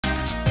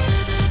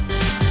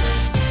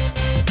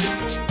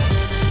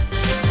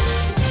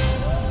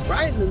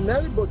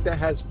another book that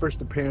has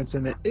first appearance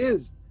in it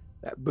is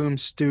that Boom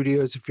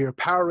Studios. If you're a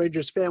Power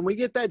Rangers fan, we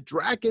get that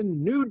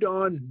Drakkon New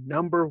Dawn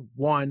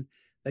 #1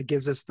 that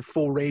gives us the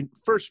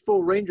first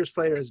full Ranger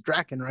Slayer as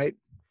Drakkon, right?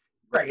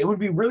 Right. It would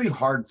be really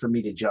hard for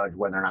me to judge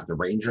whether or not the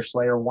Ranger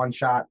Slayer one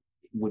shot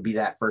would be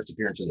that first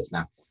appearance of this.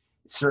 Now,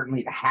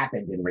 certainly it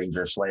happened in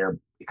Ranger Slayer.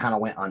 It kind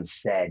of went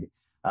unsaid.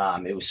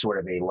 It was sort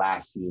of a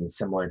last scene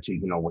similar to,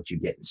 what you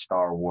get in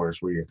Star Wars,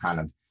 where you're kind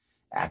of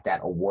at that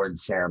award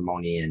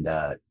ceremony and,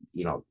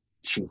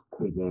 she's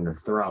taking the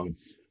throne.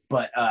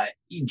 But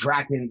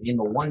Drakkon in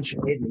the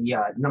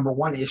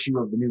 #1 issue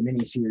of the new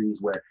miniseries,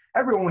 where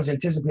everyone was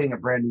anticipating a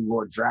brand new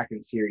Lord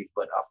Drakkon series,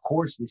 but of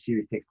course this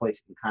series takes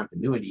place in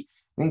continuity.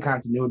 In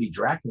continuity,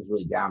 Drakkon is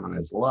really down on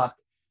his luck,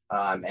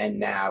 and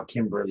now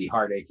Kimberly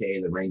Hart, aka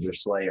the Ranger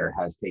Slayer,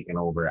 has taken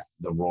over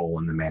the role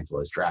in the mantle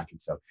as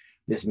Drakkon. So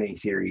this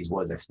miniseries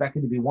was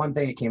expected to be one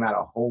thing; it came out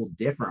a whole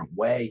different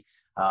way.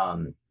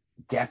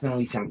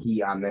 Definitely some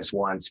heat on this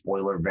one.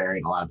 Spoiler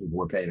variant. A lot of people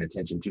were paying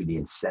attention to. The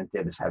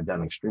incentives have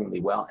done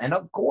extremely well. And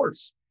of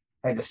course,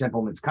 at the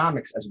Simpleman's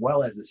Comics, as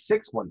well as the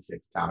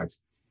 616 Comics.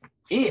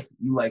 If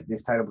you like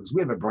this title, because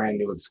we have a brand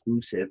new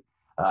exclusive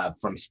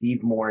from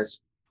Steve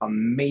Morris.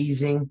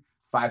 Amazing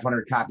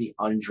 500 copy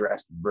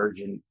undressed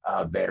virgin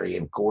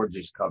variant.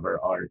 Gorgeous cover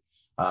art.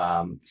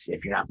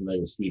 If you're not familiar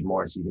with Steve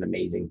Morris, he's an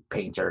amazing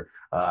painter.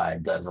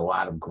 Does a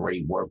lot of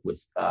great work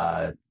with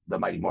the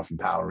Mighty Morphin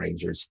Power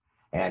Rangers.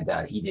 And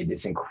he did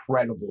this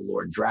incredible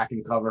Lord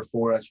Drakkon cover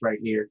for us right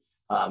here,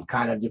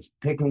 kind of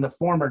depicting the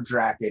former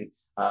Drakkon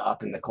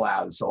up in the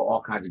clouds. So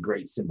all kinds of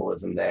great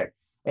symbolism there.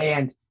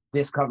 And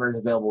this cover is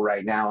available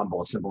right now on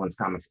both Simpleman's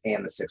Comics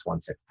and the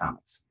 616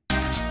 Comics.